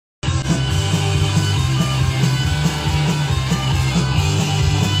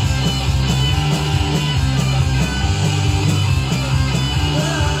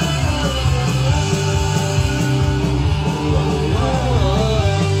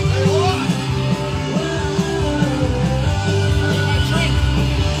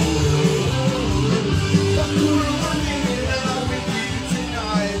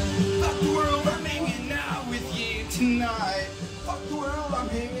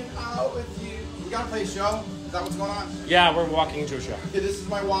show with you. We gotta play a show. Is that what's going on? Yeah, we're walking into a show. Okay, this is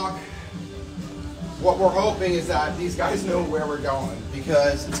my walk. What we're hoping is that these guys know where we're going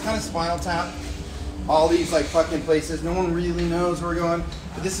because it's kind of Spinal Tap. All these like fucking places, no one really knows where we're going,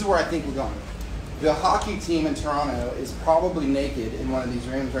 but this is where I think we're going. The hockey team in Toronto is probably naked in one of these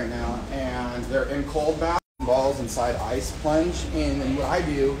rooms right now, and they're in cold bath, balls inside ice plunge, and then what I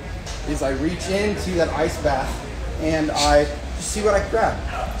do is I reach into that ice bath and I just see what I can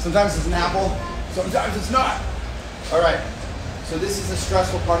grab. Sometimes it's an apple, sometimes it's not. All right, so this is the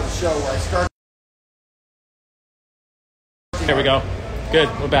stressful part of the show where I start. Here we go. Good,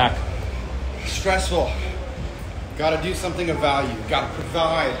 we're back. Stressful. Got to do something of value. Got to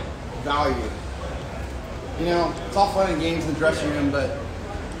provide value. You know, it's all fun and games in the dressing room, but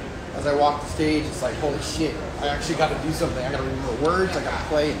as I walk the stage, it's like, holy shit, I actually got to do something. I got to remember words. I got to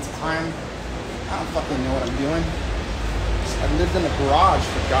play. It's time. I don't fucking know what I'm doing. I lived in a garage,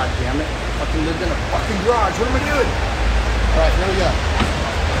 for goddamn it. I fucking lived in a fucking garage. What am I doing? All right, here we go.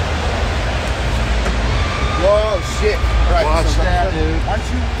 Whoa, shit. All right, watch that, dude. Why don't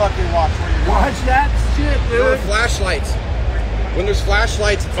you fucking watch where you're going? Watch that shit, dude. There are flashlights. When there's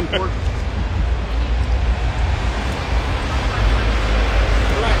flashlights, it's important.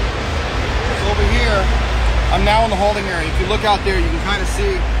 All right. So over here, I'm now in the holding area. If you look out there, you can kind of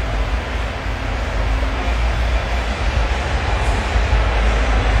see.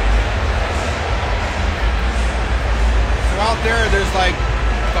 So out there's like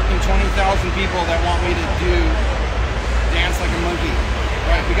fucking 20,000 people that want me to do dance like a monkey.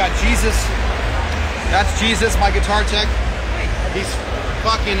 Right, we got Jesus. That's Jesus, my guitar tech. He's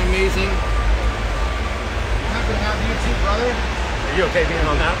fucking amazing. I'm happy to have you too, brother. Are you okay being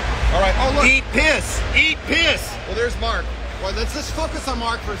on that? All right. Oh, look. Eat piss. Eat piss. Well, there's Mark. Well, let's just focus on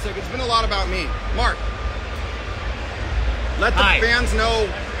Mark for a second. It's been a lot about me. Mark, let the fans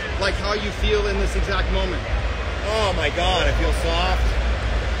know like how you feel in this exact moment. Oh my God, I feel soft.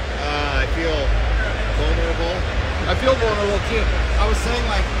 I feel vulnerable. I feel vulnerable too. I was saying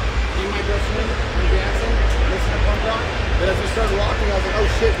like in my dressing room, I'm dancing, listening to punk rock, but as we started rocking, I was like, oh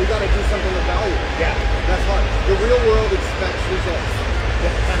shit, we gotta do something of value. Yeah. That's hard. The real world expects results.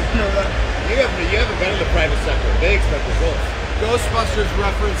 You know that? You haven't been in the private sector. They expect results. Ghostbusters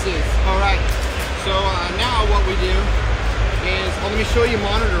references. All right. So now what we do is, let me show you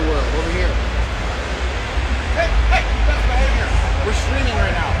Monitor World over here. Hey, best behavior. We're streaming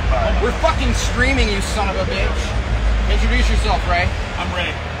right now. We're fucking streaming, you son of a bitch. Introduce yourself, Ray. I'm Ray.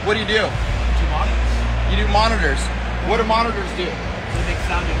 What do you do? Do monitors. You do monitors. What do monitors do? So they make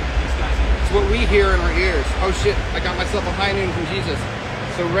sound in these guys' ears. It's what we hear in our ears. Oh shit, I got myself a high noon from Jesus.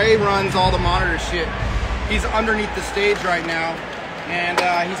 So Ray runs all the monitor shit. He's underneath the stage right now, and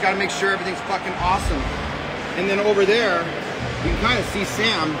he's got to make sure everything's fucking awesome. And then over there, you can kind of see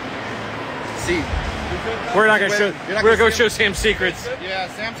Sam. See. We're not gonna show. We're gonna go show Sam secrets. Yeah,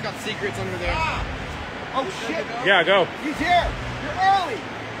 Sam's got secrets under there. Oh shit! Yeah, go. He's here. You're early.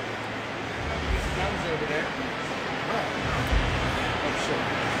 Sam's over there. Oh shit.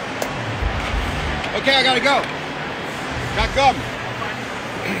 Okay, I gotta go. Got gum.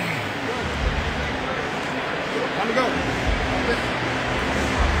 Time to go.